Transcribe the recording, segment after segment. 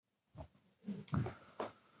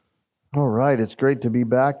right, it's great to be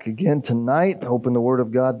back again tonight. Open the Word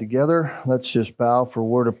of God together. Let's just bow for a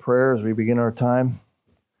word of prayer as we begin our time.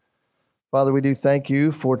 Father, we do thank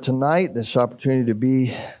you for tonight, this opportunity to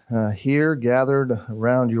be here, gathered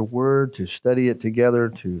around your Word, to study it together,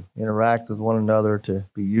 to interact with one another, to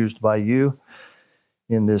be used by you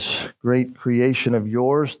in this great creation of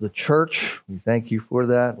yours, the church. We thank you for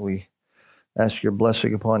that. We ask your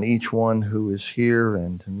blessing upon each one who is here,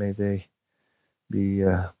 and may they be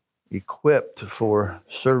equipped for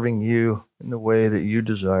serving you in the way that you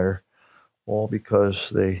desire, all because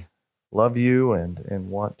they love you and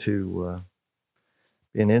want to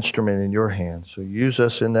be an instrument in your hands. So use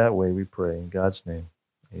us in that way, we pray. In God's name,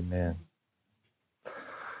 amen.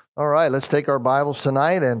 All right, let's take our Bibles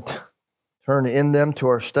tonight and turn in them to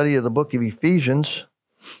our study of the book of Ephesians.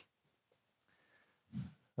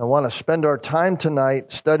 I want to spend our time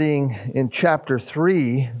tonight studying in chapter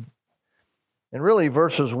 3. And really,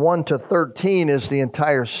 verses 1 to 13 is the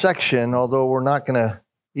entire section, although we're not going to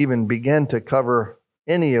even begin to cover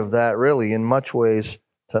any of that, really, in much ways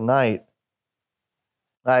tonight.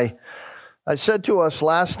 I said to us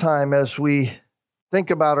last time, as we think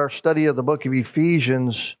about our study of the book of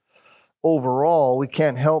Ephesians overall, we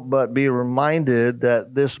can't help but be reminded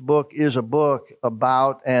that this book is a book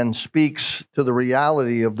about and speaks to the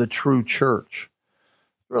reality of the true church.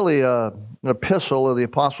 It's really an epistle of the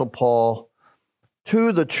Apostle Paul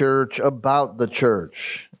to the church about the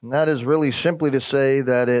church. And that is really simply to say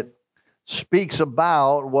that it speaks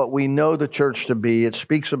about what we know the church to be. It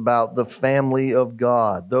speaks about the family of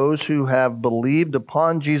God, those who have believed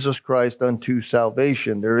upon Jesus Christ unto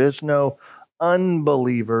salvation. There is no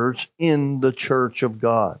unbelievers in the church of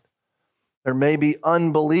God. There may be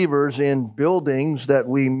unbelievers in buildings that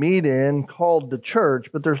we meet in called the church,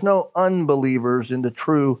 but there's no unbelievers in the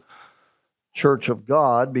true church of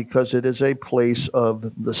God, because it is a place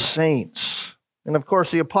of the saints. And of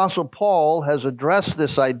course, the Apostle Paul has addressed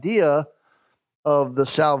this idea of the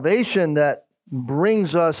salvation that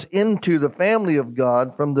brings us into the family of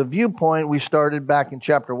God from the viewpoint we started back in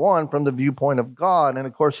chapter 1, from the viewpoint of God. And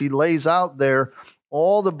of course, he lays out there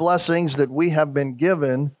all the blessings that we have been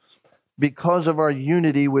given because of our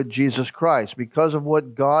unity with Jesus Christ, because of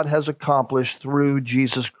what God has accomplished through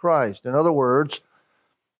Jesus Christ. In other words,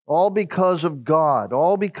 all because of God,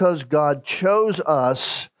 all because God chose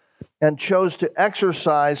us and chose to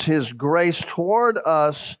exercise His grace toward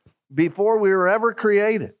us before we were ever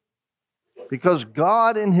created. Because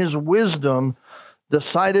God in His wisdom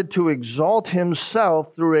decided to exalt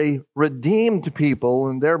Himself through a redeemed people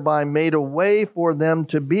and thereby made a way for them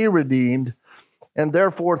to be redeemed. And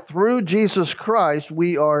therefore, through Jesus Christ,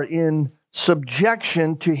 we are in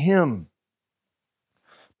subjection to Him.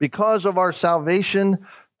 Because of our salvation,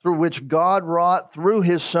 through which God wrought through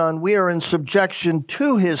His Son, we are in subjection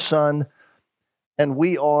to His Son, and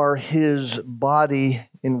we are His body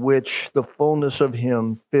in which the fullness of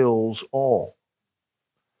Him fills all.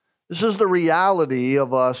 This is the reality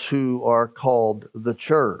of us who are called the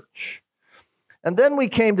church. And then we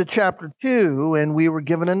came to chapter 2, and we were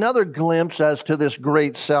given another glimpse as to this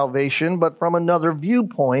great salvation, but from another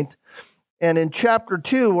viewpoint. And in chapter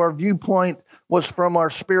 2, our viewpoint was from our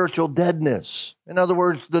spiritual deadness. In other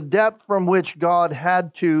words, the depth from which God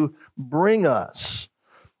had to bring us.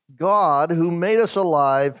 God, who made us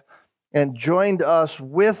alive and joined us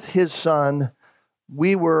with His Son,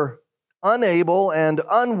 we were unable and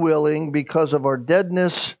unwilling because of our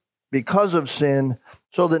deadness, because of sin,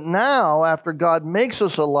 so that now, after God makes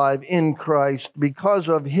us alive in Christ, because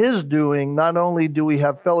of His doing, not only do we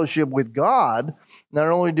have fellowship with God, not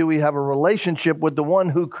only do we have a relationship with the one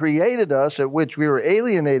who created us, at which we were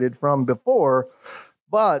alienated from before,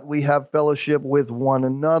 but we have fellowship with one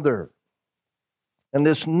another. And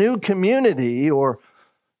this new community, or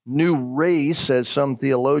new race, as some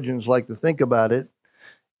theologians like to think about it,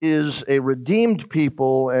 is a redeemed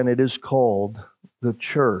people, and it is called the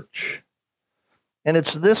church. And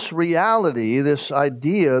it's this reality, this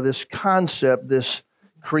idea, this concept, this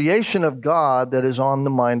creation of God that is on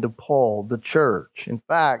the mind of Paul, the church. In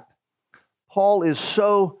fact, Paul is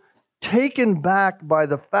so taken back by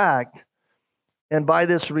the fact and by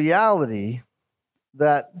this reality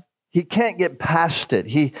that he can't get past it.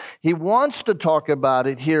 He wants to talk about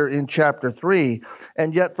it here in chapter 3,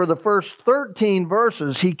 and yet for the first 13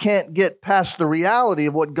 verses, he can't get past the reality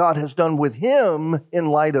of what God has done with him in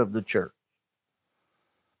light of the church,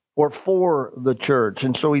 or for the church.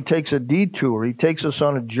 And so he takes a detour. He takes us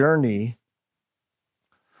on a journey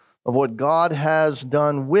of what God has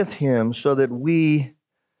done with him so that we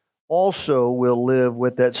also will live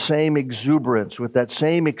with that same exuberance, with that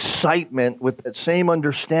same excitement, with that same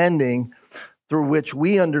understanding through which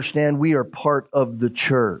we understand we are part of the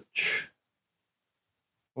church.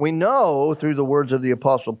 We know through the words of the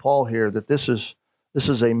Apostle Paul here that this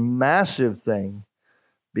is a massive thing,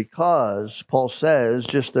 because Paul says,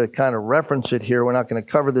 just to kind of reference it here, we're not going to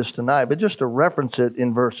cover this tonight, but just to reference it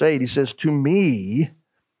in verse 8, he says, "To me,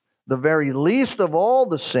 the very least of all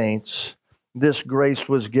the saints, this grace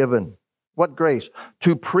was given." What grace?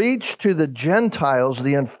 "To preach to the Gentiles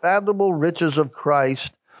the unfathomable riches of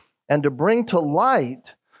Christ, and to bring to light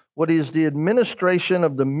what is the administration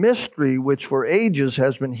of the mystery which for ages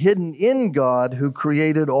has been hidden in God who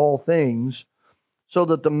created all things, so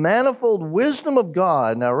that the manifold wisdom of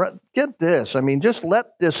God," now get this, just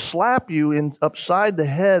let this slap you upside the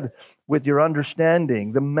head with your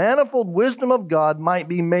understanding, "the manifold wisdom of God might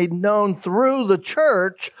be made known through the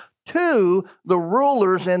church to the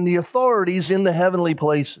rulers and the authorities in the heavenly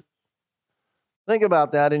places." Think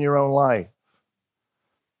about that in your own life.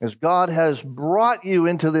 As God has brought you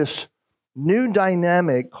into this new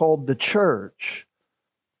dynamic called the church,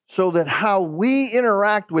 so that how we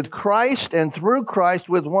interact with Christ and through Christ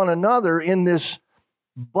with one another in this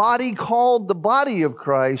body called the body of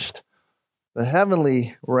Christ, the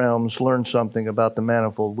heavenly realms learn something about the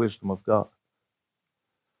manifold wisdom of God.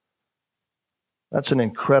 That's an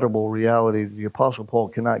incredible reality that the Apostle Paul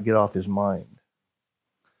cannot get off his mind.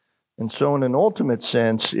 And so in an ultimate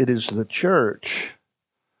sense, it is the church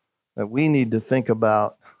that we need to think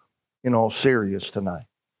about in all seriousness tonight.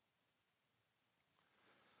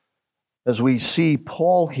 As we see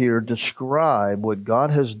Paul here describe what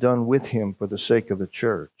God has done with him for the sake of the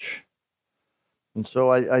church. And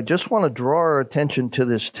so I just want to draw our attention to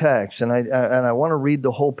this text, and I want to read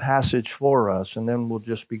the whole passage for us, and then we'll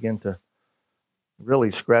just begin to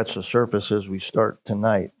really scratch the surface as we start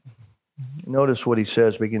tonight. Notice what he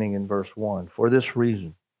says beginning in verse 1. For this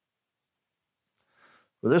reason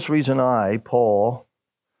I, Paul,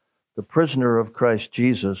 the prisoner of Christ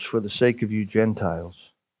Jesus, for the sake of you Gentiles,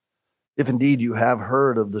 if indeed you have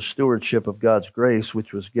heard of the stewardship of God's grace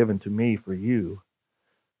which was given to me for you,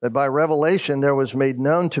 that by revelation there was made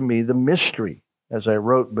known to me the mystery, as I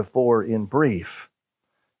wrote before in brief.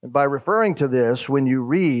 And by referring to this, when you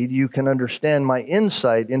read, you can understand my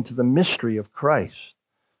insight into the mystery of Christ,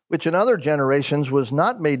 which in other generations was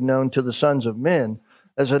not made known to the sons of men,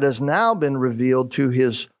 as it has now been revealed to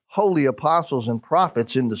his holy apostles and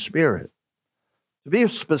prophets in the Spirit. To be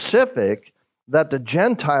specific, that the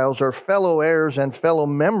Gentiles are fellow heirs and fellow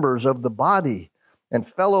members of the body, and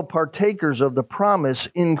fellow partakers of the promise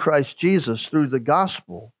in Christ Jesus through the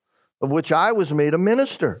gospel, of which I was made a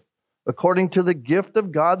minister, according to the gift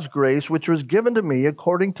of God's grace, which was given to me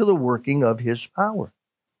according to the working of his power.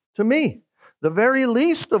 To me, the very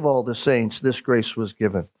least of all the saints, this grace was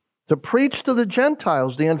given, to preach to the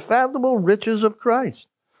Gentiles the unfathomable riches of Christ,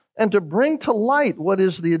 and to bring to light what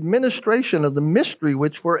is the administration of the mystery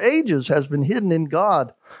which for ages has been hidden in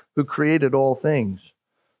God who created all things,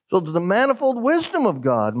 so that the manifold wisdom of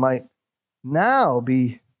God might now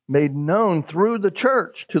be made known through the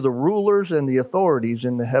church to the rulers and the authorities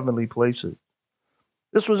in the heavenly places.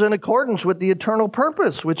 This was in accordance with the eternal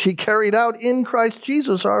purpose which he carried out in Christ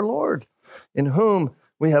Jesus our Lord, in whom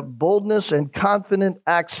we have boldness and confident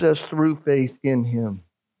access through faith in him.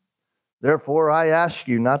 Therefore, I ask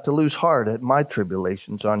you not to lose heart at my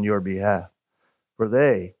tribulations on your behalf, for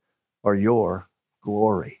they are your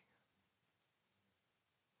glory.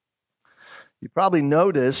 You probably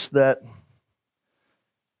noticed that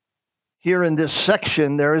here in this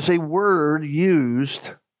section, there is a word used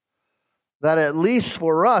that, at least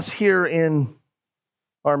for us here in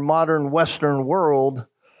our modern Western world,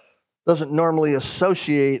 doesn't normally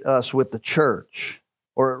associate us with the church,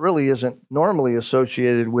 or it really isn't normally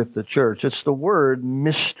associated with the church. It's the word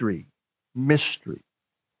mystery. Mystery.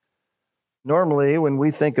 Normally, when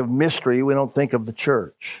we think of mystery, we don't think of the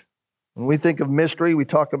church. When we think of mystery, we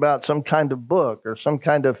talk about some kind of book or some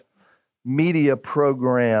kind of media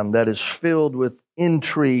program that is filled with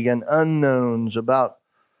intrigue and unknowns about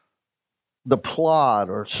the plot,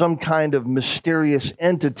 or some kind of mysterious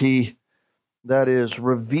entity that is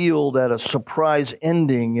revealed at a surprise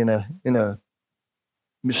ending in a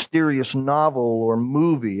mysterious novel or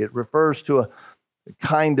movie. It refers to a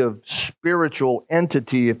kind of spiritual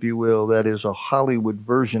entity, if you will, that is a Hollywood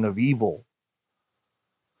version of evil.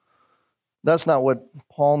 That's not what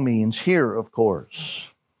Paul means here, of course.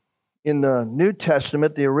 In the New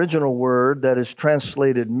Testament, the original word that is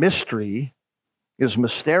translated mystery is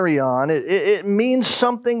mysterion. It means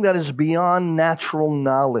something that is beyond natural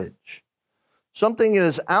knowledge. Something that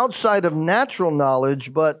is outside of natural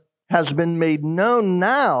knowledge, but has been made known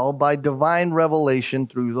now by divine revelation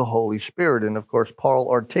through the Holy Spirit. And of course, Paul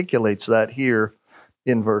articulates that here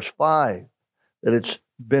in verse 5, that it's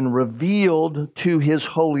been revealed to his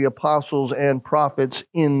holy apostles and prophets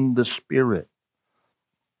in the Spirit.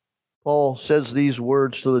 Paul says these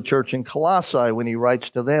words to the church in Colossae when he writes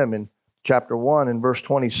to them in chapter 1 and verse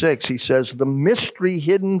 26. He says, "The mystery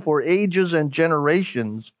hidden for ages and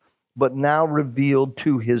generations, but now revealed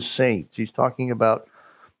to his saints." He's talking about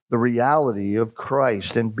the reality of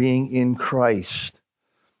Christ and being in Christ.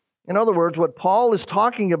 In other words, what Paul is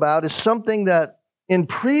talking about is something that in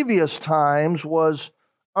previous times was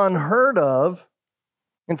unheard of.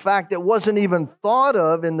 In fact, it wasn't even thought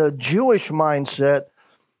of in the Jewish mindset,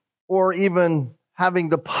 or even having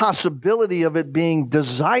the possibility of it being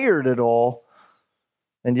desired at all.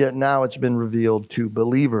 And yet now it's been revealed to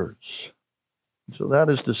believers. So that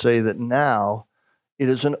is to say that now it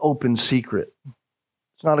is an open secret.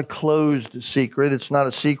 It's not a closed secret. It's not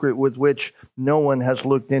a secret with which no one has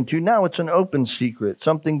looked into. Now it's an open secret,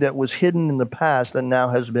 something that was hidden in the past and now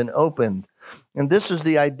has been opened. And this is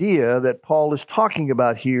the idea that Paul is talking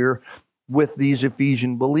about here with these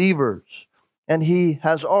Ephesian believers. And he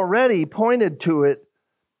has already pointed to it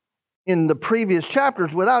in the previous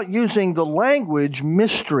chapters without using the language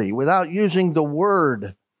mystery, without using the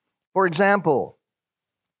word. For example,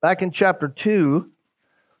 back in chapter 2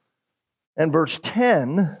 and verse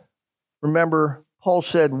 10, remember, Paul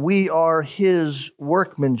said, we are his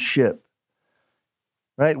workmanship.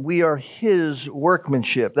 Right? We are his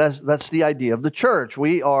workmanship. That's the idea of the church.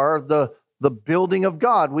 We are the building of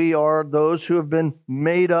God. We are those who have been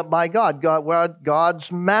made up by God. We're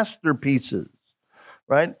God's masterpieces.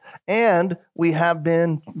 Right? And we have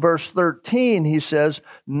been, verse 13, he says,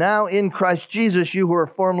 now in Christ Jesus, you who are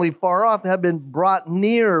formerly far off have been brought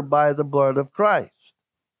near by the blood of Christ.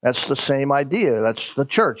 That's the same idea. That's the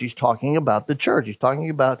church. He's talking about the church. He's talking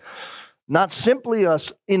about not simply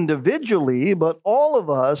us individually, but all of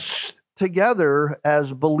us together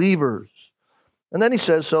as believers. And then he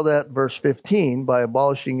says, so that, verse 15, by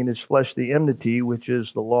abolishing in his flesh the enmity, which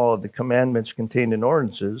is the law of the commandments contained in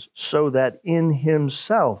ordinances, so that in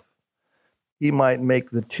himself he might make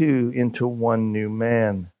the two into one new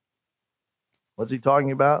man. What's he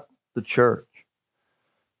talking about? The church.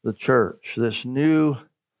 The church. This new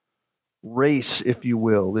race, if you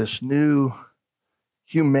will, this new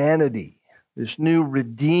humanity, this new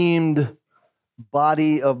redeemed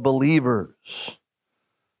body of believers.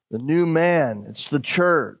 The new man, it's the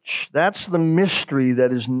church. That's the mystery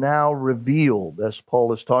that is now revealed, as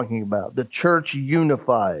Paul is talking about. The church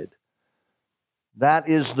unified. That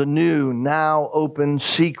is the new, now open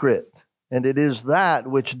secret. And it is that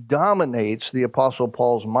which dominates the Apostle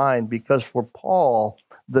Paul's mind, because for Paul,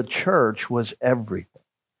 the church was everything.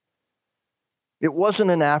 It wasn't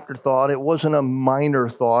an afterthought. It wasn't a minor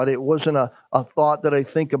thought. It wasn't a thought that I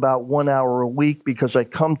think about 1 hour a week because I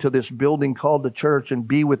come to this building called the church and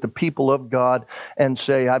be with the people of God and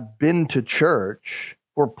say, I've been to church.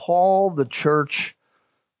 For Paul, the church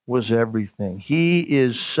was everything. He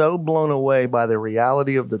is so blown away by the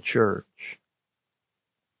reality of the church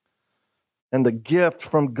and the gift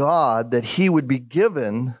from God that he would be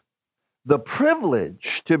given the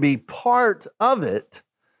privilege to be part of it,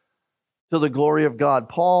 to the glory of God.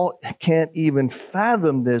 Paul can't even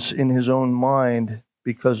fathom this in his own mind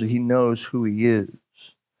because he knows who he is.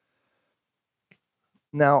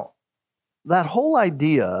 Now, that whole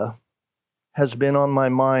idea has been on my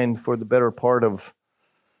mind for the better part of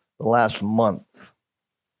the last month.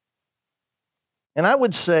 And I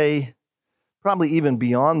would say probably even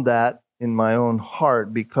beyond that in my own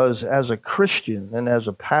heart, because as a Christian and as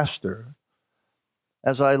a pastor,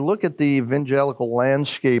 as I look at the evangelical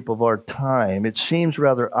landscape of our time, it seems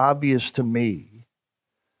rather obvious to me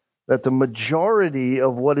that the majority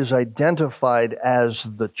of what is identified as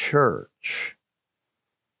the church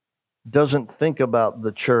doesn't think about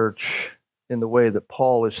the church in the way that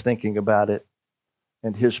Paul is thinking about it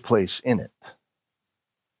and his place in it.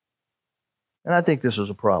 And I think this is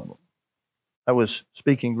a problem. I was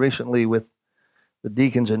speaking recently with the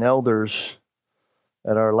deacons and elders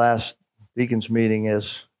at our last deacons meeting, as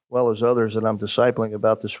well as others that I'm discipling,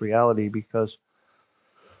 about this reality, because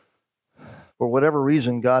for whatever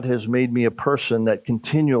reason, God has made me a person that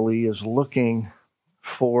continually is looking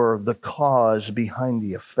for the cause behind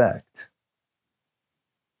the effect.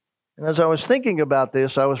 And as I was thinking about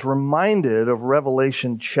this, I was reminded of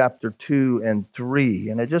Revelation chapter 2 and 3,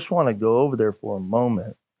 and I just want to go over there for a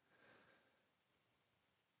moment.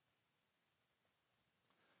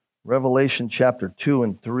 Revelation chapter 2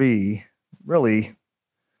 and 3, really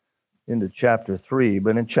into chapter 3,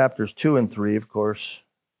 but in chapters 2 and 3, of course,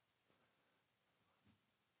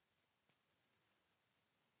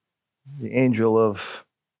 the angel of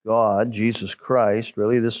God, Jesus Christ,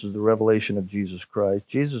 really, this is the revelation of Jesus Christ.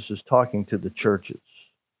 Jesus is talking to the churches.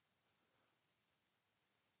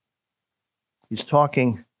 He's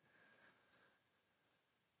talking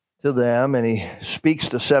to them, and he speaks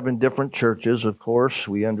to 7 different churches, of course.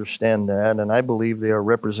 We understand that, and I believe they are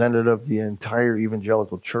representative of the entire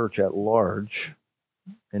evangelical church at large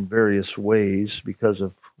in various ways because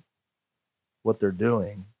of what they're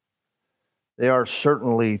doing. They are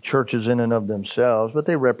certainly churches in and of themselves, but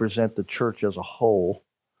they represent the church as a whole.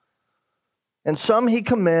 And some he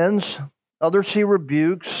commends, others he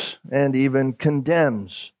rebukes, and even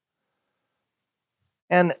condemns.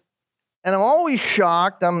 And I'm always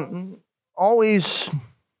shocked, I'm always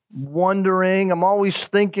wondering, I'm always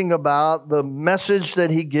thinking about the message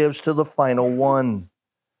that he gives to the final one,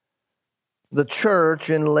 the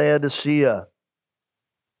church in Laodicea.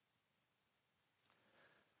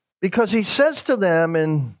 Because he says to them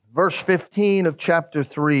in verse 15 of chapter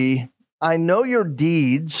 3, I know your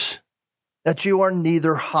deeds, that you are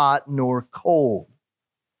neither hot nor cold.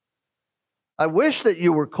 I wish that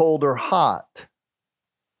you were cold or hot.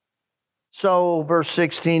 So, verse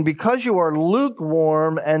 16, because you are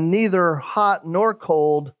lukewarm and neither hot nor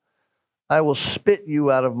cold, I will spit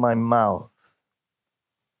you out of my mouth.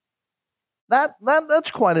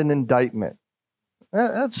 That's quite an indictment.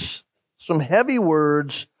 That's some heavy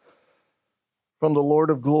words from the Lord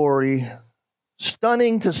of glory,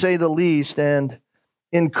 stunning to say the least, and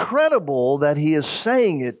incredible that he is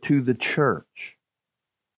saying it to the church.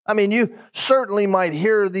 I mean, you certainly might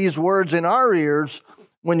hear these words in our ears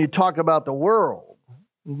when you talk about the world,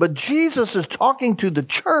 but Jesus is talking to the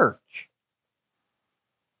church.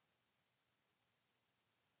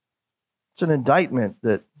 It's an indictment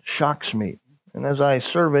that shocks me. And as I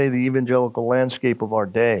survey the evangelical landscape of our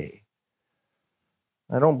day,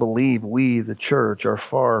 I don't believe we, the church, are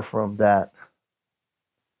far from that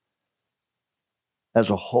as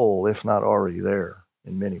a whole, if not already there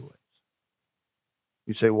in many ways.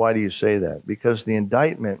 You say, why do you say that? Because the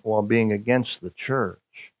indictment, while being against the church,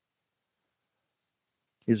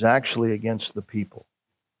 is actually against the people.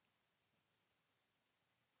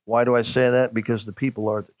 Why do I say that? Because the people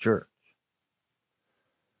are the church.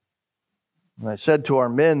 And I said to our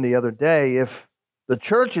men the other day, if the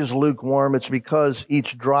church is lukewarm, it's because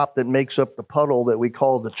each drop that makes up the puddle that we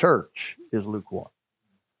call the church is lukewarm.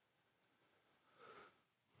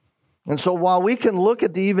 And so while we can look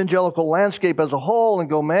at the evangelical landscape as a whole and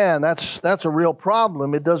go, man, that's a real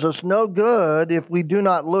problem, it does us no good if we do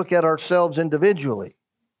not look at ourselves individually.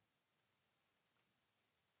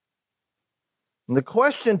 And the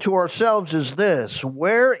question to ourselves is this: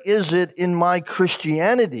 where is it in my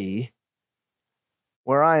Christianity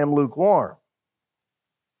where I am lukewarm?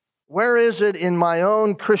 Where is it in my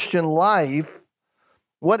own Christian life?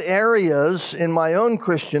 What areas in my own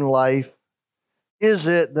Christian life is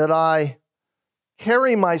it that I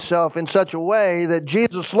carry myself in such a way that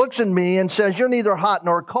Jesus looks at me and says, you're neither hot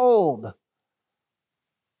nor cold?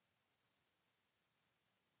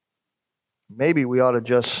 Maybe we ought to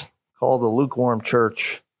just call the lukewarm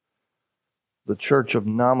church the church of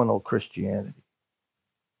nominal Christianity.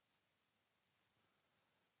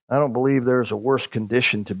 I don't believe there's a worse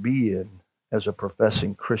condition to be in as a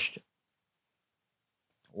professing Christian.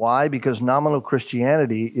 Why? Because nominal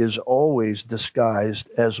Christianity is always disguised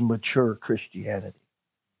as mature Christianity.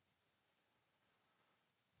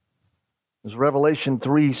 As Revelation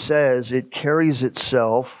 3 says, it carries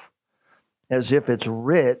itself as if it's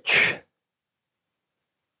rich,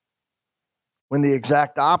 when the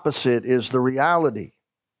exact opposite is the reality.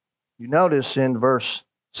 You notice in verse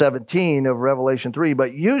 17 of Revelation 3,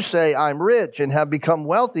 but you say, I'm rich and have become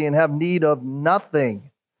wealthy and have need of nothing.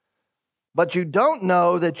 But you don't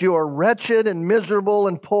know that you are wretched and miserable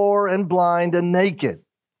and poor and blind and naked.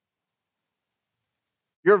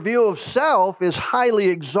 Your view of self is highly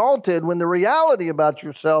exalted when the reality about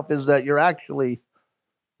yourself is that you're actually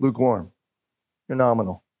lukewarm. You're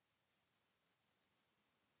nominal.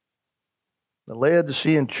 The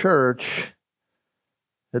Laodicean church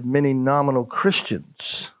had many nominal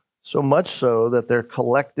Christians, so much so that their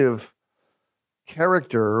collective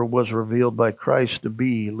character was revealed by Christ to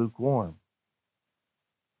be lukewarm.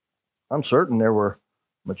 I'm certain there were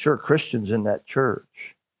mature Christians in that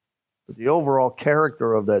church, but the overall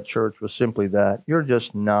character of that church was simply that. You're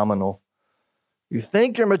just nominal. You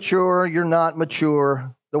think you're mature, you're not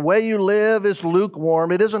mature. The way you live is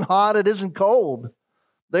lukewarm. It isn't hot, it isn't cold.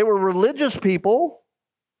 They were religious people.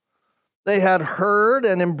 They had heard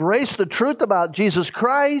and embraced the truth about Jesus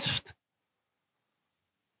Christ.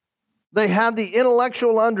 They had the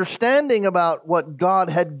intellectual understanding about what God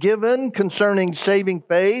had given concerning saving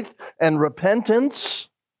faith and repentance.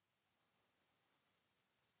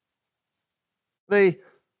 They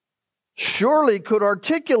surely could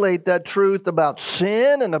articulate that truth about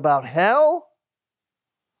sin and about hell.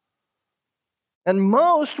 And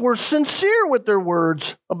most were sincere with their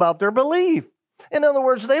words about their belief. In other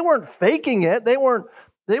words, they weren't faking it. They weren't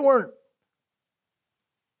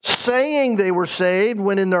saying they were saved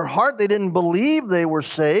when in their heart they didn't believe they were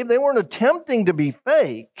saved. They weren't attempting to be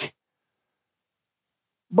fake.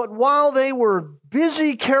 But while they were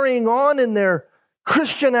busy carrying on in their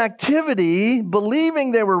Christian activity,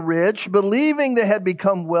 believing they were rich, believing they had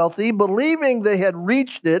become wealthy, believing they had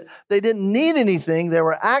reached it, they didn't need anything, they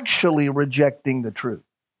were actually rejecting the truth.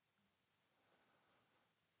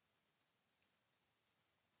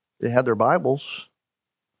 They had their Bibles,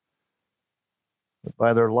 but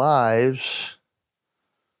by their lives,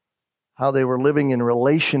 how they were living in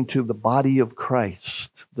relation to the body of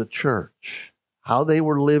Christ, the church, how they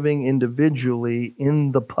were living individually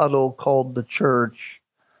in the puddle called the church,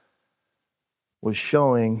 was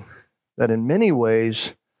showing that in many ways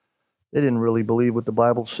they didn't really believe what the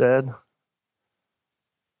Bible said.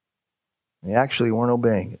 They actually weren't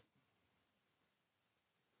obeying it.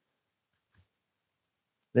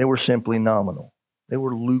 They were simply nominal. They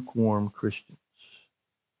were lukewarm Christians.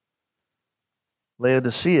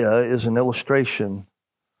 Laodicea is an illustration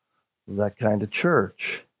of that kind of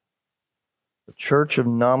church. The church of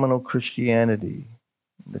nominal Christianity.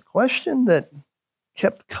 The question that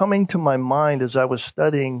kept coming to my mind as I was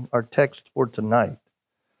studying our text for tonight,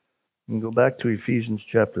 and go back to Ephesians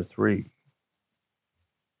chapter 3. The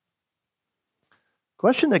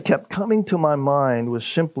question that kept coming to my mind was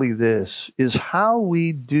simply this, is how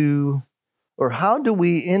do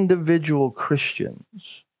we individual Christians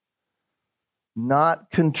not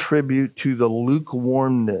contribute to the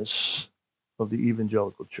lukewarmness of the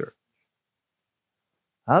evangelical church?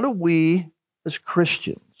 How do we, as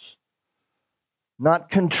Christians, not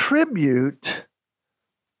contribute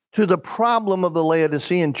to the problem of the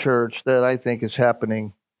Laodicean church that I think is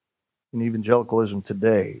happening in evangelicalism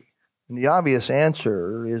today? And the obvious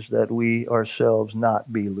answer is that we ourselves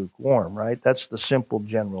not be lukewarm, right? That's the simple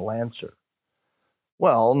general answer.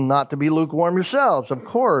 Well, not to be lukewarm yourselves, of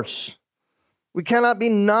course. We cannot be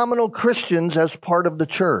nominal Christians as part of the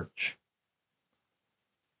church.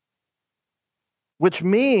 Which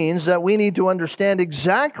means that we need to understand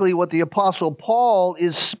exactly what the Apostle Paul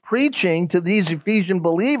is preaching to these Ephesian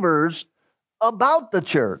believers about the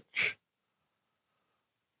church.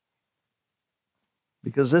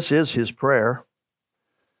 Because this is his prayer.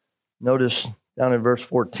 Notice down in verse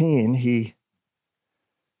 14, he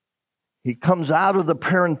comes out of the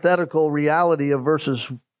parenthetical reality of verses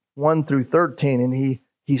 1 through 13, and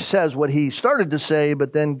he says what he started to say,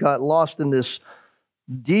 but then got lost in this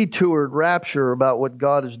detoured rapture about what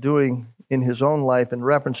God is doing in his own life in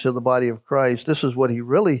reference to the body of Christ. This is what he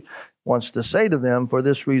really wants to say to them. For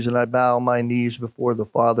this reason I bow my knees before the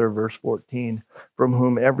Father, verse 14, from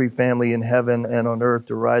whom every family in heaven and on earth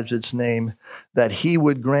derives its name, that he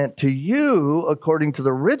would grant to you, according to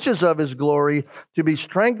the riches of his glory, to be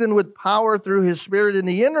strengthened with power through his Spirit in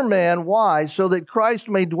the inner man. Why? So that Christ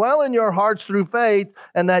may dwell in your hearts through faith,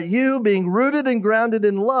 and that you, being rooted and grounded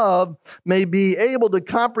in love, may be able to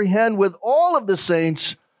comprehend with all of the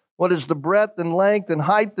saints what is the breadth and length and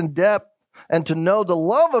height and depth, and to know the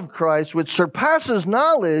love of Christ, which surpasses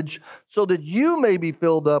knowledge, so that you may be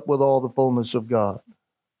filled up with all the fullness of God.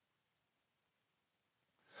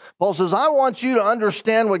 Paul says, I want you to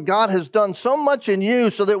understand what God has done so much in you,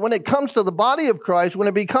 so that when it comes to the body of Christ, when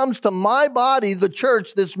it becomes to my body, the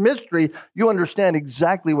church, this mystery, you understand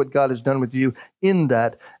exactly what God has done with you in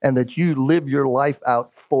that, and that you live your life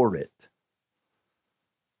out for it.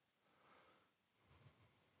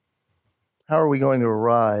 How are we going to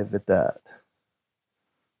arrive at that?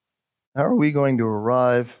 How are we going to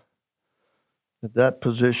arrive at that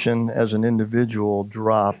position as an individual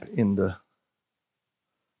drop in the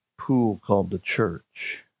pool called the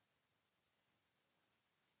church?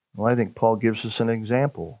 Well, I think Paul gives us an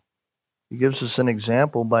example. He gives us an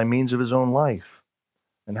example by means of his own life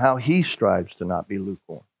and how he strives to not be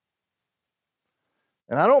lukewarm.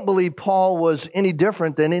 And I don't believe Paul was any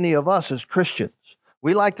different than any of us as Christians.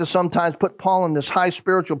 We like to sometimes put Paul on this high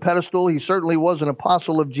spiritual pedestal. He certainly was an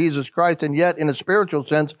apostle of Jesus Christ, and yet in a spiritual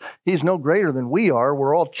sense, he's no greater than we are.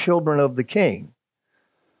 We're all children of the King.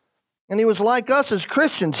 And he was like us as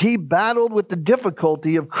Christians. He battled with the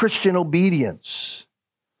difficulty of Christian obedience.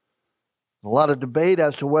 A lot of debate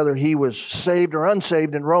as to whether he was saved or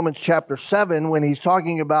unsaved in Romans chapter 7 when he's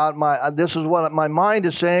talking about this is what my mind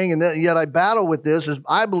is saying, and yet I battle with this. Is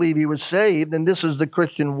I believe he was saved, and this is the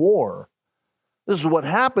Christian war. This is what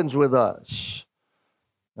happens with us.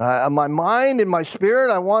 My mind and my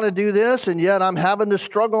spirit, I want to do this, and yet I'm having this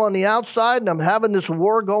struggle on the outside, and I'm having this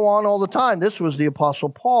war go on all the time. This was the Apostle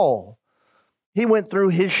Paul. He went through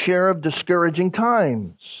his share of discouraging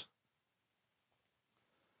times.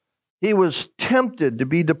 He was tempted to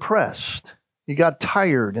be depressed. He got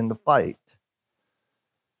tired in the fight.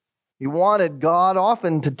 He wanted God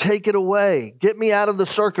often to take it away, get me out of the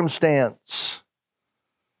circumstance.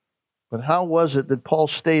 But how was it that Paul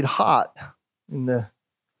stayed hot in the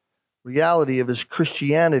reality of his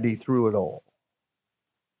Christianity through it all?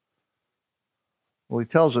 Well, he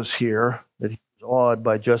tells us here that he was awed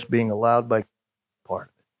by just being allowed by part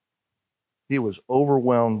of it. He was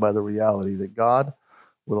overwhelmed by the reality that God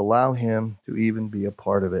would allow him to even be a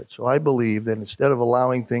part of it. So I believe that instead of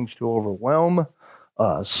allowing things to overwhelm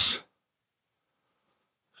us,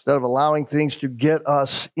 instead of allowing things to get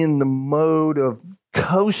us in the mode of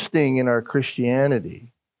coasting in our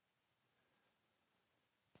Christianity,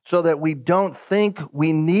 so that we don't think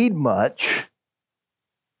we need much,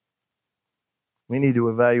 we need to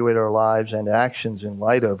evaluate our lives and actions in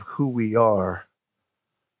light of who we are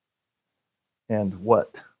and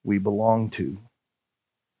what we belong to.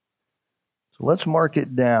 So let's mark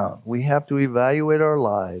it down. We have to evaluate our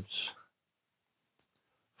lives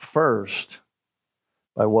first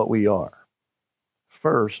by what we are.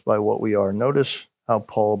 First by what we are. Notice how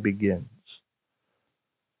Paul begins.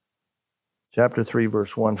 Chapter 3,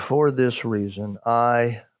 verse 1. For this reason,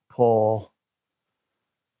 I, Paul,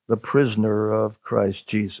 the prisoner of Christ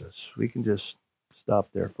Jesus. We can just stop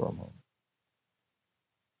there for a moment.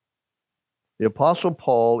 The Apostle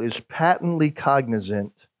Paul is patently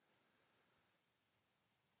cognizant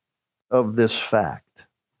of this fact.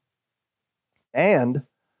 And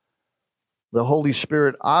the Holy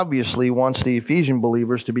Spirit obviously wants the Ephesian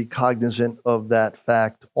believers to be cognizant of that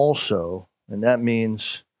fact also. And that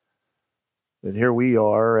means that here we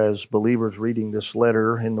are as believers reading this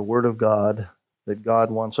letter in the Word of God, that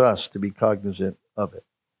God wants us to be cognizant of it.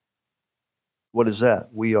 What is that?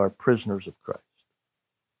 We are prisoners of Christ.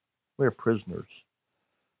 We are prisoners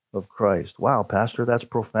of Christ. Wow, Pastor, that's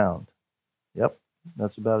profound. Yep,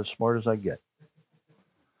 that's about as smart as I get.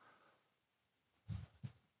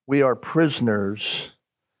 We are prisoners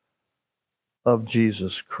of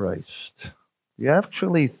Jesus Christ. Do you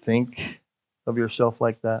actually think of yourself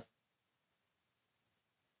like that?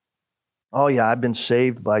 Oh yeah, I've been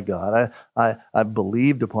saved by God. I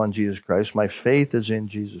believed upon Jesus Christ. My faith is in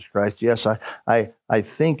Jesus Christ. Yes, I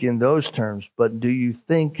think in those terms, but do you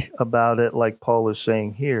think about it like Paul is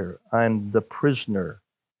saying here? I'm the prisoner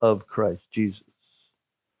of Christ Jesus.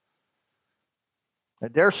 I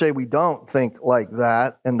dare say we don't think like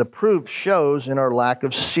that, and the proof shows in our lack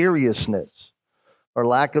of seriousness, our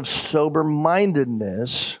lack of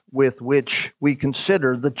sober-mindedness with which we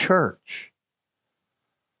consider the church.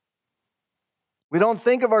 We don't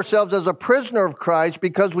think of ourselves as a prisoner of Christ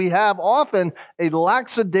because we have often a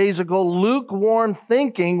lackadaisical, lukewarm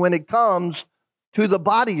thinking when it comes to the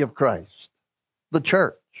body of Christ, the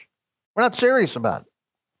church. We're not serious about it.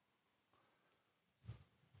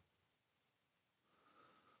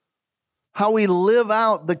 How we live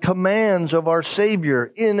out the commands of our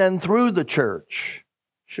Savior in and through the church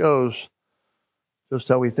shows just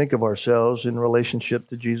how we think of ourselves in relationship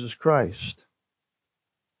to Jesus Christ.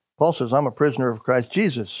 Paul says, I'm a prisoner of Christ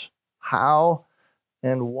Jesus. How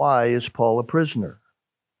and why is Paul a prisoner?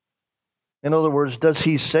 In other words, does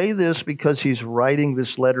he say this because he's writing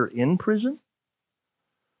this letter in prison?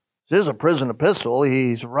 This is a prison epistle.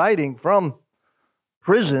 He's writing from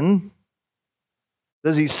prison.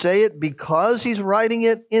 Does he say it because he's writing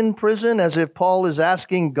it in prison, as if Paul is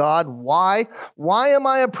asking God, why? Why am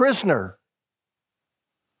I a prisoner?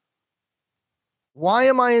 Why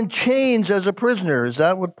am I in chains as a prisoner? Is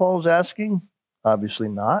that what Paul's asking? Obviously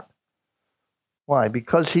not. Why?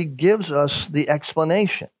 Because he gives us the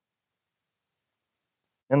explanation.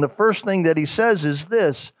 And the first thing that he says is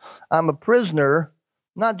this: I'm a prisoner,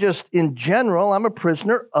 not just in general, I'm a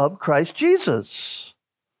prisoner of Christ Jesus.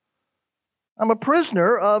 I'm a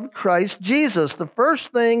prisoner of Christ Jesus. The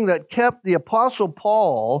first thing that kept the Apostle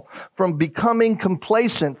Paul from becoming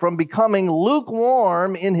complacent, from becoming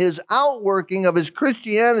lukewarm in his outworking of his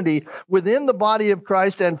Christianity within the body of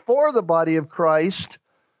Christ and for the body of Christ,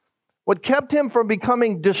 what kept him from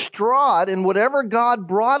becoming distraught in whatever God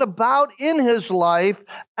brought about in his life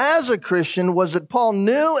as a Christian was that Paul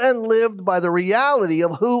knew and lived by the reality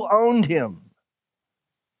of who owned him.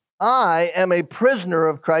 I am a prisoner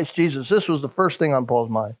of Christ Jesus. This was the first thing on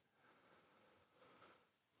Paul's mind.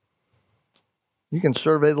 You can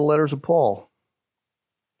survey the letters of Paul.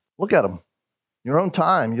 Look at them. In your own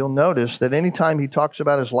time, you'll notice that anytime he talks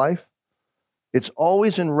about his life, it's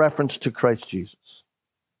always in reference to Christ Jesus.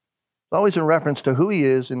 It's always in reference to who he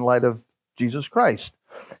is in light of Jesus Christ.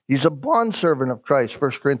 He's a bondservant of Christ,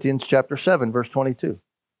 1 Corinthians chapter 7, verse 22.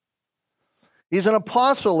 He's an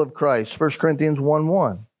apostle of Christ, 1 Corinthians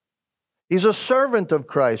 1:1. He's a servant of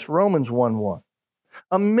Christ, Romans 1:1.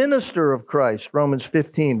 A minister of Christ, Romans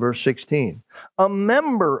 15, verse 16. A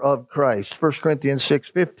member of Christ, 1 Corinthians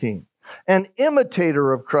 6:15. An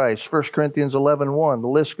imitator of Christ, 1 Corinthians 11:1. The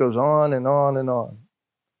list goes on and on and on.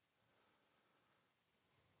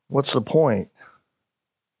 What's the point?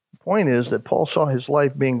 The point is that Paul saw his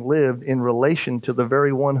life being lived in relation to the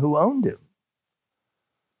very one who owned him.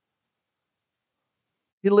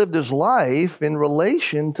 He lived his life in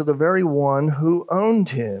relation to the very one who owned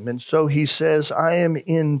him. And so he says, I am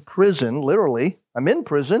in prison, literally, I'm in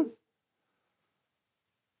prison,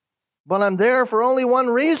 but I'm there for only one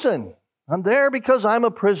reason. I'm there because I'm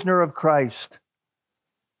a prisoner of Christ.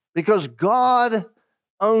 Because God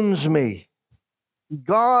owns me.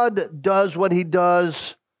 God does what he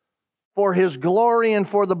does for his glory and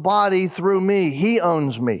for the body through me. He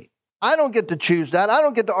owns me. I don't get to choose that. I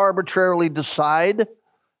don't get to arbitrarily decide.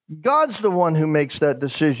 God's the one who makes that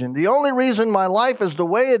decision. The only reason my life is the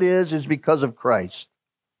way it is because of Christ.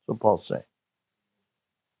 That's what Paul's saying.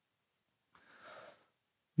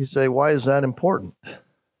 You say, why is that important?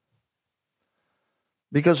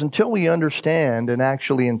 Because until we understand and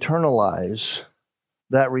actually internalize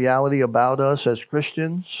that reality about us as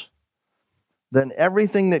Christians, then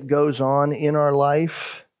everything that goes on in our life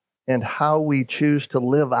and how we choose to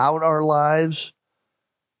live out our lives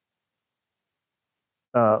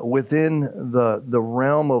within the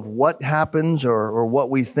realm of what happens or what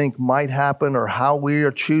we think might happen or how we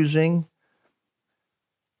are choosing,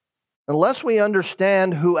 unless we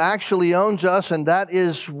understand who actually owns us, and that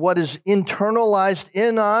is what is internalized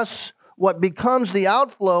in us, what becomes the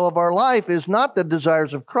outflow of our life is not the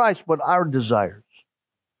desires of Christ, but our desires.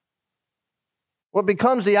 What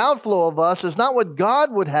becomes the outflow of us is not what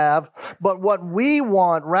God would have, but what we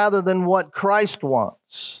want rather than what Christ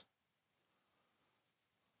wants.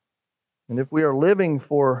 And if we are living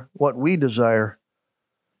for what we desire,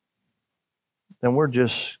 then we're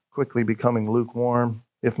just quickly becoming lukewarm,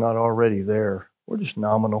 if not already there. We're just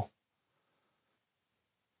nominal.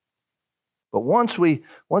 But once we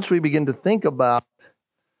begin to think about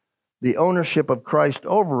the ownership of Christ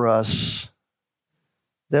over us,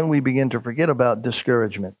 then we begin to forget about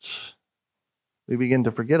discouragements. We begin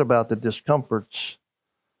to forget about the discomforts.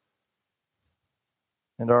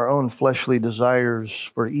 And our own fleshly desires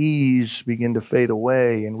for ease begin to fade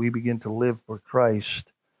away, and we begin to live for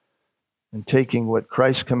Christ and taking what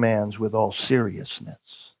Christ commands with all seriousness.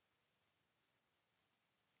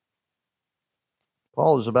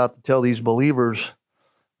 Paul is about to tell these believers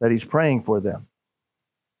that he's praying for them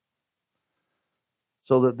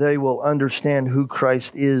so that they will understand who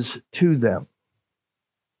Christ is to them.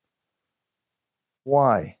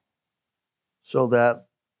 Why? So that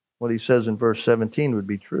what he says in verse 17 would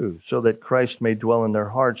be true, so that Christ may dwell in their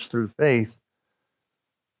hearts through faith,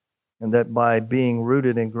 and that by being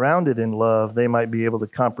rooted and grounded in love, they might be able to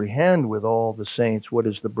comprehend with all the saints what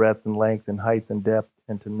is the breadth and length and height and depth,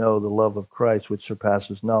 and to know the love of Christ which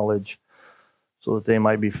surpasses knowledge, so that they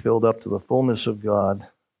might be filled up to the fullness of God.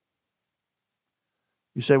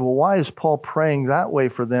 You say, well, why is Paul praying that way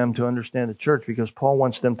for them to understand the church? Because Paul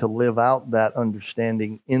wants them to live out that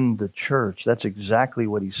understanding in the church. That's exactly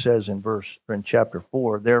what he says in chapter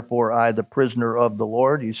 4. Therefore, I, the prisoner of the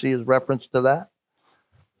Lord. You see his reference to that?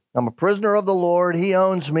 I'm a prisoner of the Lord. He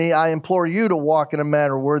owns me. I implore you to walk in a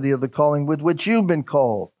manner worthy of the calling with which you've been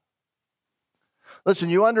called. Listen,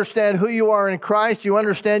 you understand who you are in Christ. You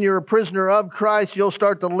understand you're a prisoner of Christ. You'll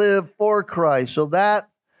start to live for Christ. So that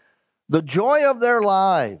the joy of their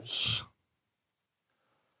lives,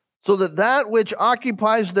 so that which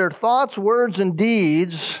occupies their thoughts, words, and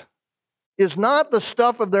deeds is not the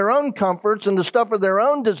stuff of their own comforts and the stuff of their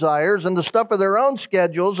own desires and the stuff of their own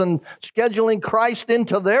schedules and scheduling Christ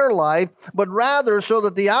into their life, but rather so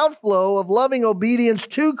that the outflow of loving obedience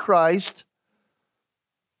to Christ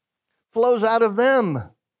flows out of them.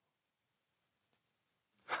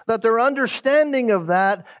 That their understanding of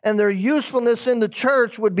that and their usefulness in the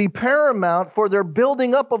church would be paramount for their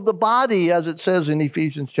building up of the body, as it says in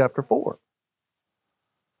Ephesians chapter 4.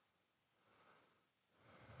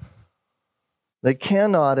 They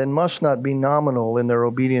cannot and must not be nominal in their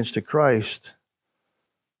obedience to Christ.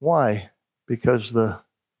 Why? Because the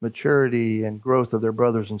maturity and growth of their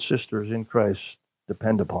brothers and sisters in Christ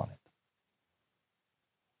depend upon it.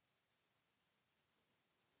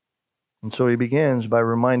 And so he begins by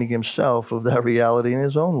reminding himself of that reality in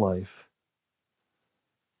his own life.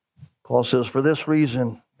 Paul says, for this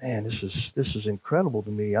reason, man, this is incredible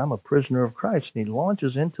to me. I'm a prisoner of Christ. And he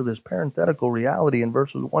launches into this parenthetical reality in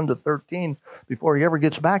verses 1 to 13 before he ever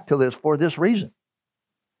gets back to this, for this reason.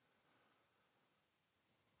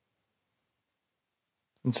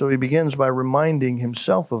 And so he begins by reminding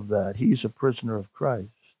himself of that. He's a prisoner of Christ.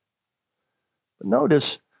 But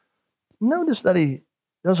notice that he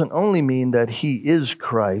doesn't only mean that he is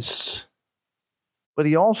Christ's, but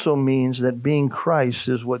he also means that being Christ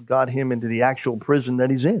is what got him into the actual prison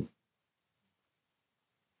that he's in.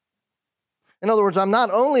 In other words, I'm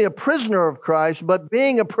not only a prisoner of Christ, but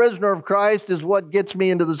being a prisoner of Christ is what gets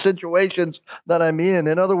me into the situations that I'm in.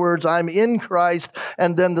 In other words, I'm in Christ,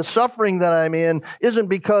 and then the suffering that I'm in isn't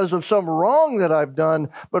because of some wrong that I've done,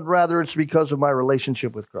 but rather it's because of my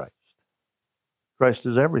relationship with Christ. Christ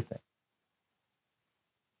is everything.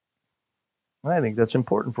 I think that's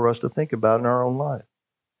important for us to think about in our own life.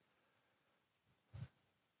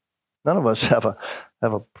 None of us have a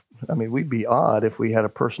we'd be odd if we had a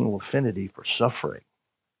personal affinity for suffering.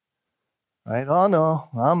 Right? Oh no,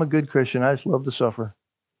 I'm a good Christian. I just love to suffer.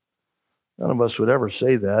 None of us would ever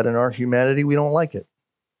say that. In our humanity, we don't like it.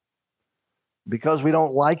 Because we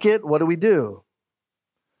don't like it, what do?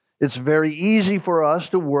 It's very easy for us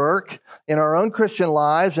to work in our own Christian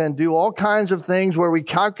lives and do all kinds of things where we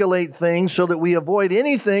calculate things so that we avoid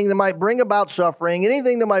anything that might bring about suffering,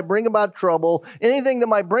 anything that might bring about trouble, anything that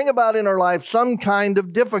might bring about in our life some kind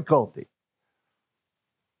of difficulty.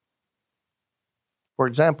 For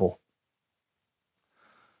example,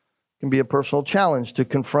 it can be a personal challenge to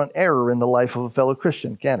confront error in the life of a fellow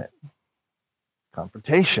Christian, can it?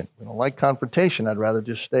 Confrontation. We don't like confrontation. I'd rather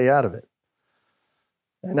just stay out of it.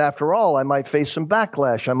 And after all, I might face some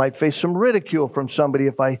backlash. I might face some ridicule from somebody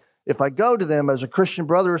if I go to them as a Christian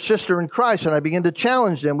brother or sister in Christ and I begin to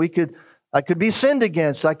challenge them. I could be sinned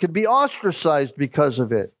against. I could be ostracized because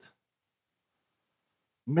of it.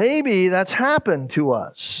 Maybe that's happened to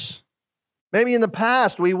us. Maybe in the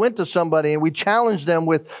past we went to somebody and we challenged them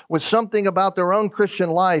with something about their own Christian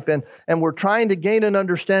life and we're trying to gain an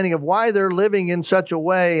understanding of why they're living in such a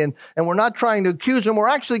way and we're not trying to accuse them. We're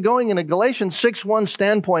actually going in a Galatians 6:1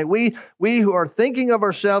 standpoint. We who are thinking of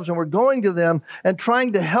ourselves and we're going to them and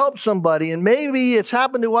trying to help somebody, and maybe it's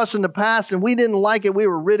happened to us in the past and we didn't like it. We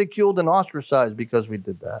were ridiculed and ostracized because we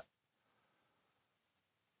did that.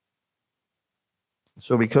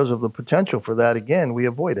 So because of the potential for that, again, we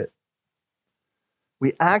avoid it.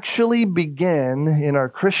 We actually begin in our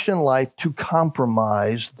Christian life to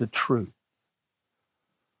compromise the truth.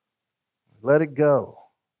 Let it go,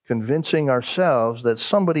 convincing ourselves that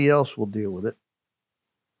somebody else will deal with it.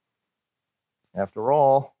 After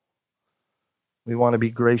all, we want to be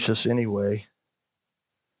gracious anyway,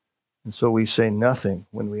 and so we say nothing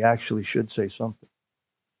when we actually should say something.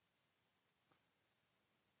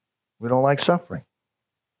 We don't like suffering,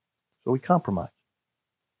 so we compromise.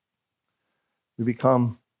 We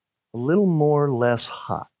become a little more less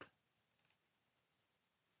hot,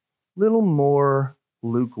 a little more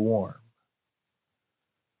lukewarm.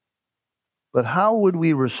 But how would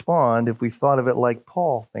we respond if we thought of it like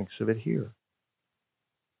Paul thinks of it here?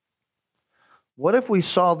 What if we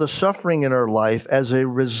saw the suffering in our life as a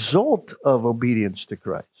result of obedience to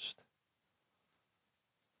Christ?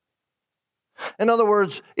 In other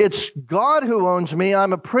words, it's God who owns me.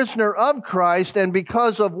 I'm a prisoner of Christ, and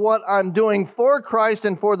because of what I'm doing for Christ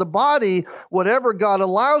and for the body, whatever God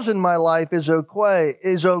allows in my life is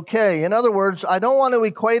okay. In other words, I don't want to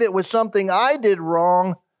equate it with something I did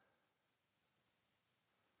wrong,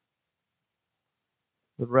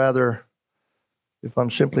 but rather, if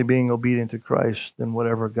I'm simply being obedient to Christ, then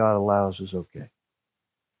whatever God allows is okay.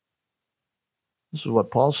 This is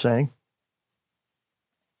what Paul's saying.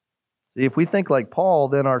 If we think like Paul,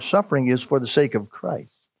 then our suffering is for the sake of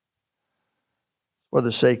Christ. For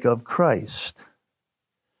the sake of Christ.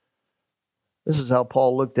 This is how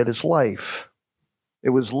Paul looked at his life. It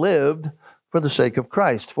was lived for the sake of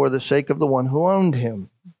Christ, for the sake of the one who owned him.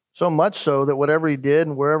 So much so that whatever he did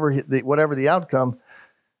and whatever the outcome,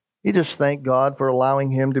 he just thanked God for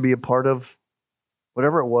allowing him to be a part of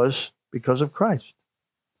whatever it was because of Christ.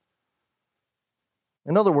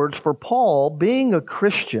 In other words, for Paul, being a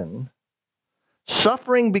Christian,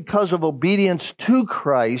 suffering because of obedience to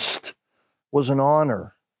Christ was an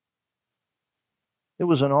honor. It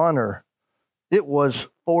was an honor. It was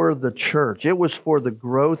for the church. It was for the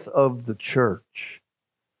growth of the church.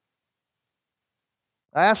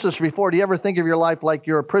 I asked this before. Do you ever think of your life like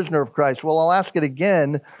you're a prisoner of Christ? Well, I'll ask it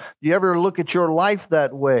again. Do you ever look at your life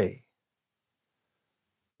that way?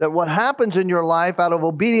 That what happens in your life out of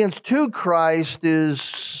obedience to Christ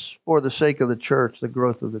is for the sake of the church, the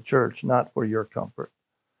growth of the church, not for your comfort.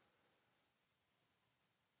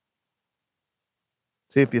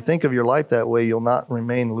 See, if you think of your life that way, you'll not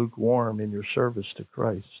remain lukewarm in your service to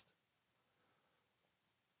Christ.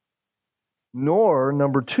 Nor,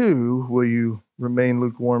 number two, will you remain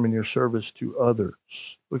lukewarm in your service to others.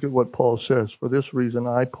 Look at what Paul says. For this reason,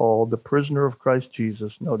 I, Paul, the prisoner of Christ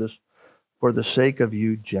Jesus, notice, for the sake of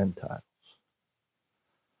you Gentiles.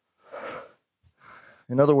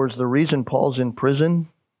 In other words, the reason Paul's in prison,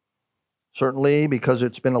 certainly because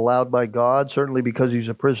it's been allowed by God, certainly because he's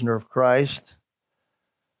a prisoner of Christ,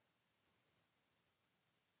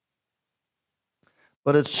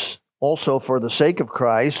 but it's also for the sake of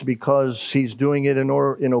Christ, because he's doing it in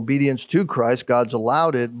obedience to Christ. God's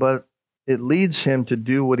allowed it, but it leads him to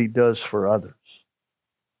do what he does for others.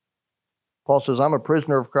 Paul says, I'm a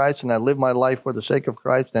prisoner of Christ, and I live my life for the sake of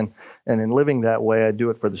Christ, and in living that way, I do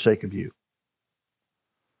it for the sake of you.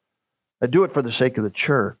 I do it for the sake of the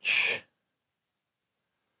church.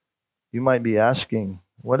 You might be asking,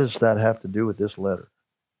 what does that have to do with this letter?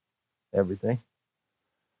 Everything.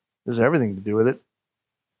 There's everything to do with it.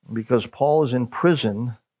 Because Paul is in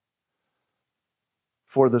prison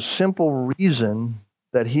for the simple reason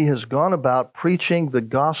that he has gone about preaching the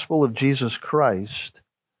gospel of Jesus Christ.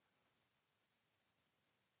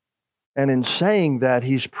 And in saying that,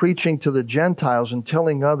 he's preaching to the Gentiles and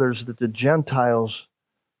telling others that the Gentiles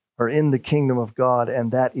are in the kingdom of God,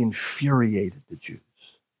 and that infuriated the Jews.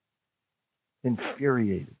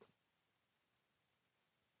 Infuriated.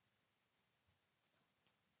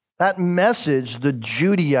 That message, the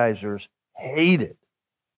Judaizers hated.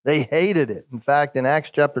 They hated it. In fact, in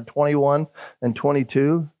Acts chapter 21 and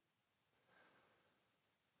 22,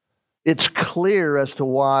 it's clear as to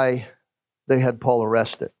why they had Paul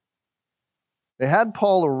arrested. They had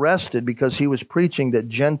Paul arrested because he was preaching that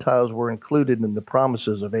Gentiles were included in the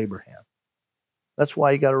promises of Abraham. That's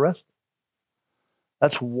why he got arrested.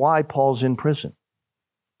 That's why Paul's in prison.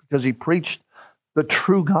 Because he preached the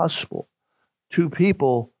true gospel to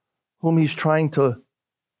people whom he's trying to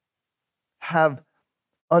have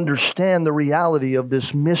understand the reality of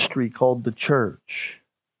this mystery called the church.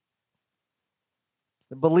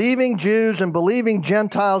 The believing Jews and believing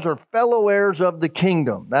Gentiles are fellow heirs of the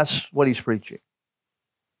kingdom. That's what he's preaching.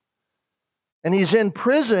 And he's in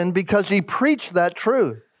prison because he preached that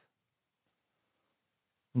truth.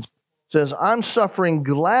 It says, I'm suffering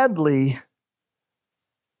gladly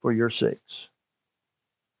for your sakes.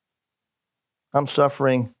 I'm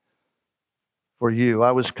suffering for you.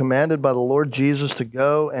 I was commanded by the Lord Jesus to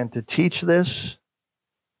go and to teach this.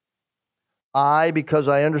 Because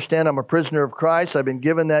I understand I'm a prisoner of Christ, I've been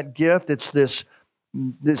given that gift. It's this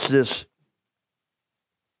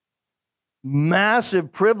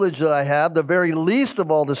massive privilege that I have, the very least of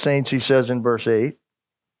all the saints, he says in verse 8.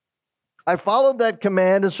 I followed that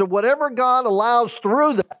command, and so whatever God allows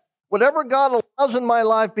through that, whatever God allows in my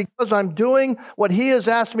life, because I'm doing what he has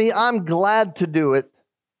asked me, I'm glad to do it.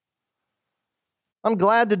 I'm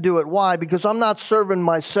glad to do it. Why? Because I'm not serving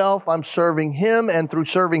myself, I'm serving him, and through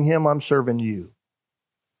serving him, I'm serving you.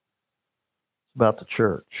 It's about the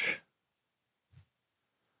church.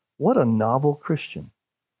 What a novel Christian.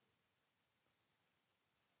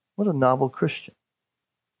 What a novel Christian.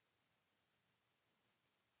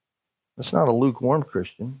 That's not a lukewarm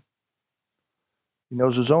Christian. He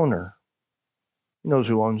knows his owner. He knows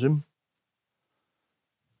who owns him.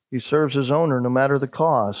 He serves his owner no matter the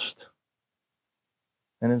cost.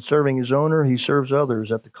 And in serving his owner, he serves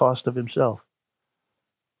others at the cost of himself.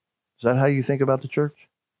 Is that how you think about the church?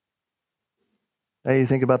 How you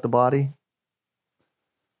think about the body?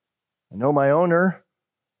 I know my owner,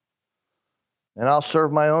 and I'll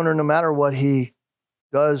serve my owner no matter what he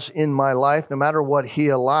does in my life, no matter what he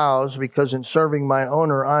allows, because in serving my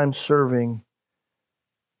owner, I'm serving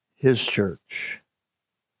his church.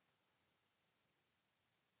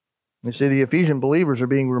 You see, the Ephesian believers are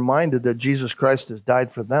being reminded that Jesus Christ has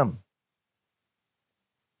died for them.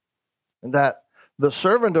 And that the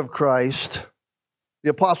servant of Christ, the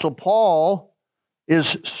Apostle Paul,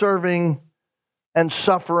 is serving and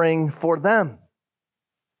suffering for them.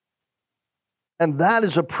 And that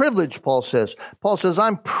is a privilege, Paul says. Paul says,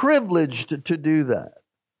 I'm privileged to do that.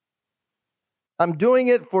 I'm doing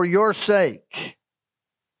it for your sake.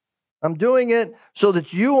 I'm doing it so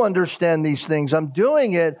that you understand these things. I'm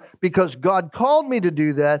doing it because God called me to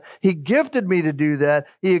do that. He gifted me to do that.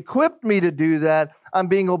 He equipped me to do that. I'm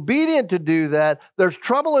being obedient to do that. There's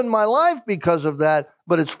trouble in my life because of that,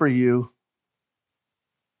 but it's for you.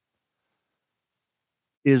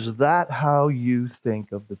 Is that how you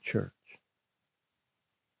think of the church?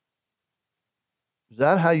 Is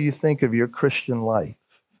that how you think of your Christian life?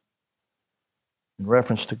 In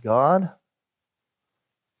reference to God,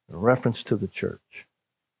 in reference to the church?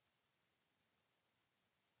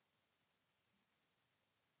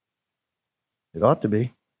 It ought to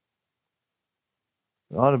be.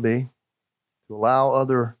 It ought to be. To allow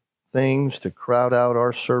other things to crowd out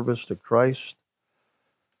our service to Christ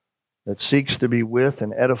that seeks to be with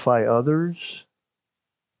and edify others.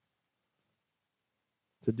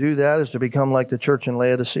 To do that is to become like the church in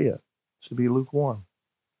Laodicea. It's to be lukewarm.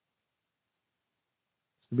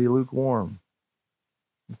 It's to be lukewarm.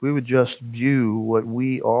 If we would just view what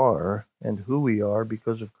we are and who we are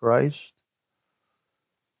because of Christ,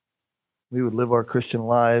 we would live our Christian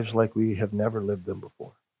lives like we have never lived them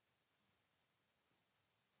before.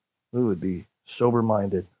 We would be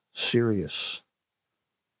sober-minded, serious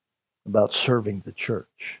about serving the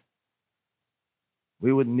church.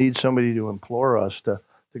 We wouldn't need somebody to implore us to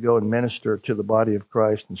go and minister to the body of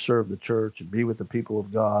Christ and serve the church and be with the people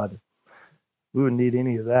of God. We wouldn't need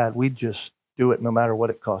any of that. We'd just do it no matter what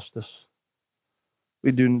it cost us.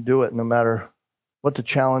 We'd do it no matter what the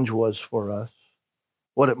challenge was for us,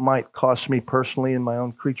 what it might cost me personally in my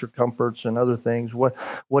own creature comforts and other things, what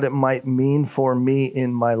it might mean for me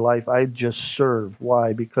in my life. I'd just serve.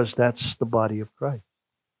 Why? Because that's the body of Christ.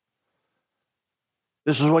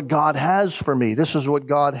 This is what God has for me. This is what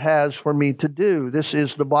God has for me to do. This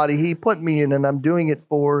is the body He put me in, and I'm doing it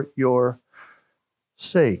for your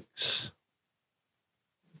sakes.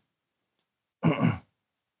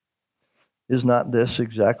 Is not this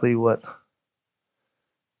exactly what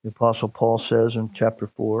the Apostle Paul says in chapter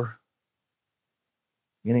 4?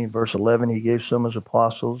 Beginning in verse 11, he gave some as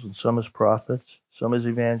apostles and some as prophets, some as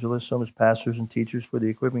evangelists, some as pastors and teachers for the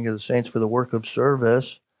equipping of the saints for the work of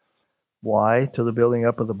service. Why? To the building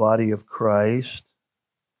up of the body of Christ.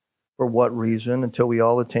 For what reason? Until we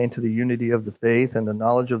all attain to the unity of the faith and the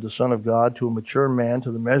knowledge of the Son of God, to a mature man,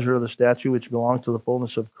 to the measure of the stature which belongs to the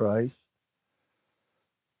fullness of Christ.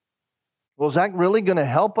 Well, is that really going to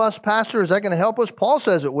help us, Pastor? Is that going to help us? Paul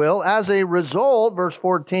says it will. As a result, verse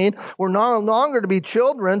 14, we're no longer to be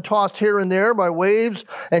children, tossed here and there by waves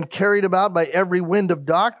and carried about by every wind of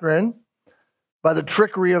doctrine, by the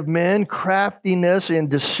trickery of men, craftiness, and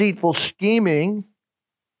deceitful scheming.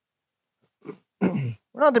 We're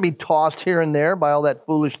not to be tossed here and there by all that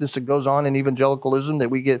foolishness that goes on in evangelicalism that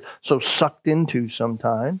we get so sucked into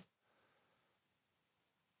sometimes.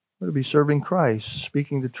 We're to be serving Christ,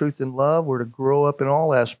 speaking the truth in love. We're to grow up in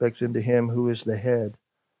all aspects into Him who is the head,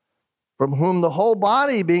 from whom the whole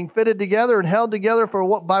body, being fitted together and held together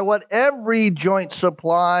by what every joint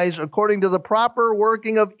supplies, according to the proper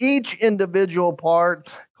working of each individual part,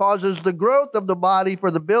 causes the growth of the body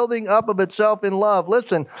for the building up of itself in love.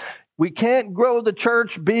 Listen, we can't grow the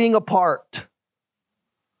church being apart.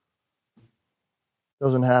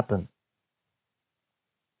 Doesn't happen.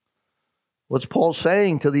 What's Paul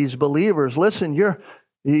saying to these believers? Listen,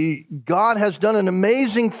 God has done an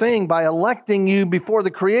amazing thing by electing you before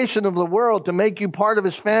the creation of the world to make you part of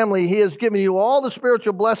His family. He has given you all the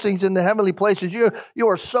spiritual blessings in the heavenly places. You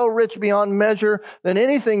are so rich beyond measure than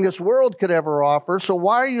anything this world could ever offer. So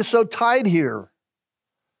why are you so tied here?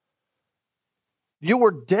 You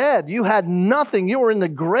were dead. You had nothing. You were in the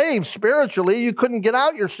grave spiritually. You couldn't get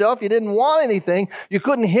out yourself. You didn't want anything. You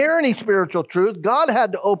couldn't hear any spiritual truth. God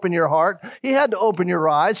had to open your heart. He had to open your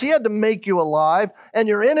eyes. He had to make you alive. And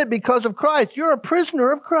you're in it because of Christ. You're a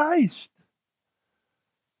prisoner of Christ.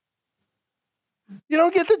 You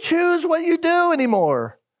don't get to choose what you do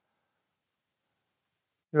anymore.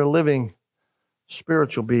 You're a living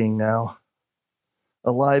spiritual being now,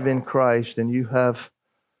 alive in Christ, and you have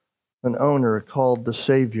an owner called the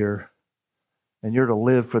Savior, and you're to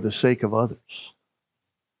live for the sake of others.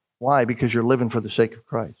 Why? Because you're living for the sake of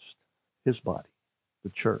Christ, His body, the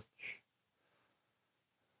church.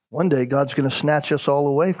 One day, God's going to snatch us all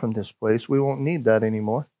away from this place. We won't need that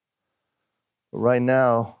anymore. But right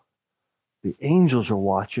now, the angels are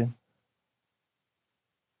watching.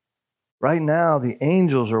 Right now, the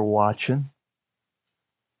angels are watching,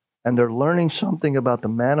 and they're learning something about the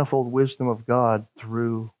manifold wisdom of God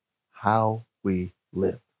through how we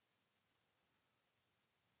live.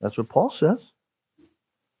 That's what Paul says.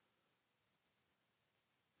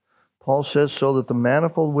 Paul says, so that the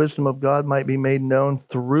manifold wisdom of God might be made known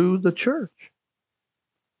through the church.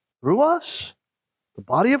 Through us, the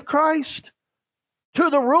body of Christ, to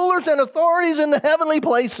the rulers and authorities in the heavenly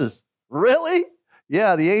places. Really?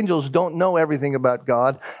 Yeah, the angels don't know everything about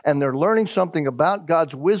God, and they're learning something about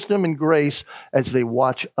God's wisdom and grace as they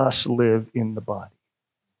watch us live in the body.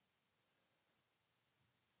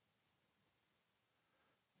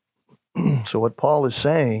 So what Paul is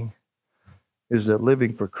saying is that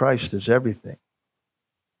living for Christ is everything.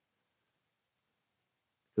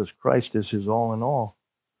 Because Christ is his all in all.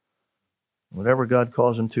 Whatever God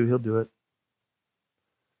calls him to, he'll do it.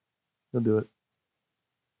 He'll do it.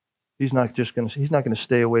 He's not going to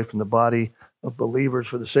stay away from the body of believers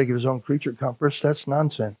for the sake of his own creature comforts. That's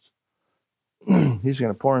nonsense. He's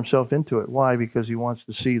going to pour himself into it. Why? Because he wants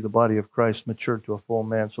to see the body of Christ mature to a full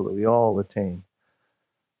man so that we all attain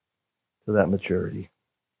to that maturity.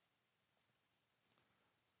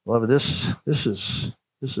 Beloved, this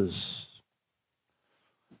is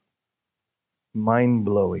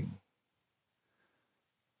mind-blowing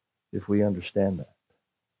if we understand that.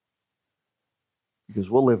 Because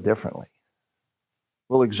we'll live differently.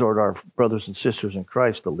 We'll exhort our brothers and sisters in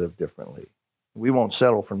Christ to live differently. We won't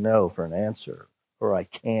settle for no for an answer, or I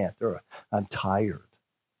can't, or I'm tired.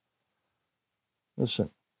 Listen,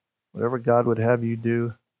 whatever God would have you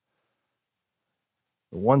do,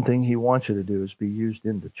 the one thing he wants you to do is be used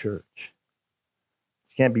in the church.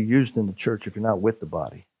 You can't be used in the church if you're not with the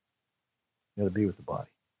body. You got to be with the body.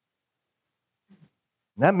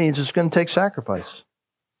 And that means it's going to take sacrifice.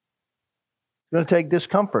 It's going to take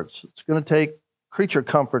discomforts. It's going to take creature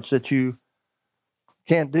comforts that you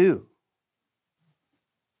can't do.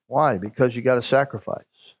 Why? Because you got to sacrifice.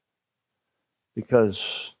 Because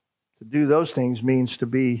to do those things means to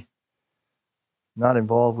be not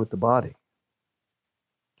involved with the body.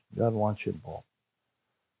 God wants you involved.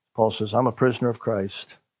 Paul says, I'm a prisoner of Christ.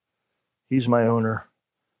 He's my owner.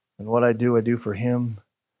 And what I do for him,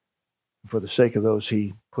 for the sake of those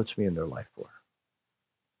he puts me in their life for.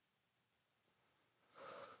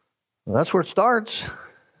 Well, that's where it starts.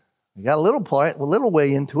 We got a little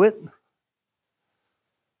way into it.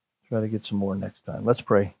 Try to get some more next time. Let's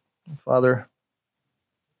pray. Father,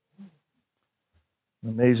 an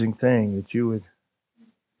amazing thing that you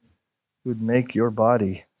would make your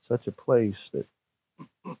body such a place that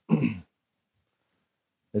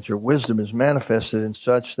that your wisdom is manifested in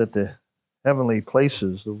such that the heavenly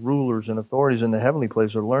places, the rulers and authorities in the heavenly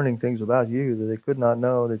place are learning things about you that they could not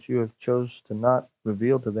know, that you have chose to not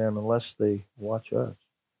reveal to them unless they watch us.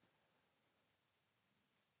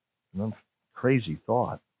 An crazy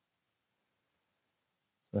thought.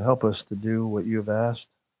 So help us to do what you have asked.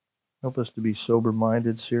 Help us to be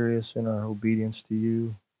sober-minded, serious in our obedience to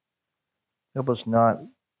you. Help us not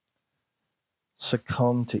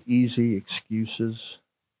succumb to easy excuses,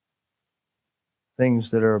 things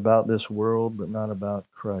that are about this world but not about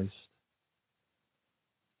Christ.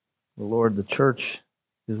 Well, Lord, the church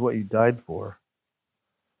is what you died for.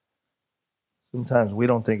 Sometimes we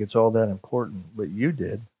don't think it's all that important, but you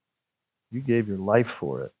did. You gave your life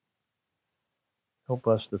for it. Help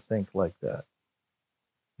us to think like that.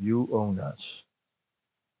 You own us.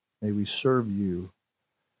 May we serve you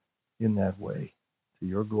in that way. To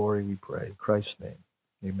your glory we pray. In Christ's name,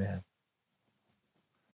 amen.